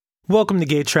Welcome to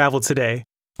Gay Travel Today.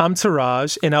 I'm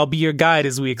Taraj, and I'll be your guide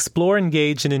as we explore,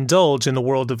 engage, and indulge in the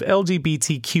world of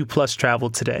LGBTQ plus travel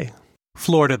today.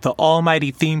 Florida, the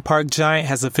almighty theme park giant,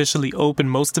 has officially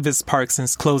opened most of its parks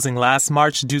since closing last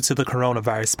March due to the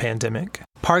coronavirus pandemic.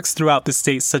 Parks throughout the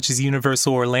state such as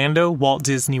Universal Orlando, Walt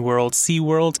Disney World,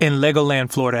 SeaWorld, and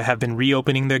Legoland Florida have been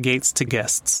reopening their gates to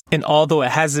guests. And although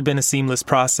it hasn't been a seamless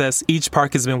process, each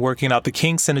park has been working out the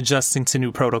kinks and adjusting to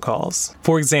new protocols.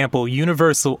 For example,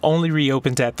 Universal only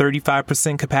reopened at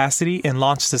 35% capacity and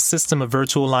launched a system of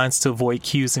virtual lines to avoid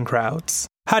queues and crowds.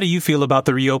 How do you feel about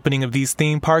the reopening of these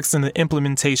theme parks and the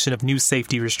implementation of new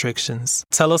safety restrictions?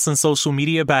 Tell us on social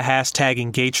media by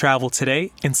hashtagging Gay Travel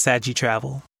Today and Saggy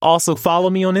Travel. Also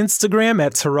follow me on Instagram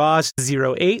at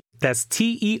Taraj08, that's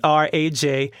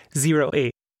TERAJ08.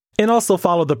 And also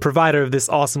follow the provider of this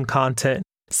awesome content,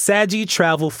 Saggy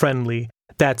Travel Friendly,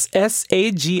 that's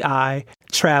SAGI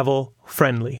Travel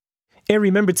Friendly. And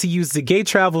remember to use the Gay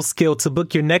Travel skill to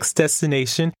book your next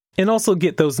destination and also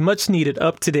get those much-needed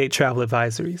up-to-date travel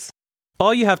advisories.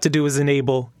 All you have to do is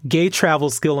enable Gay Travel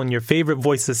skill on your favorite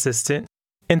voice assistant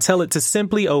and tell it to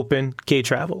simply open Gay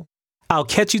Travel. I'll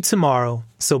catch you tomorrow,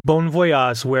 so bon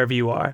voyage wherever you are.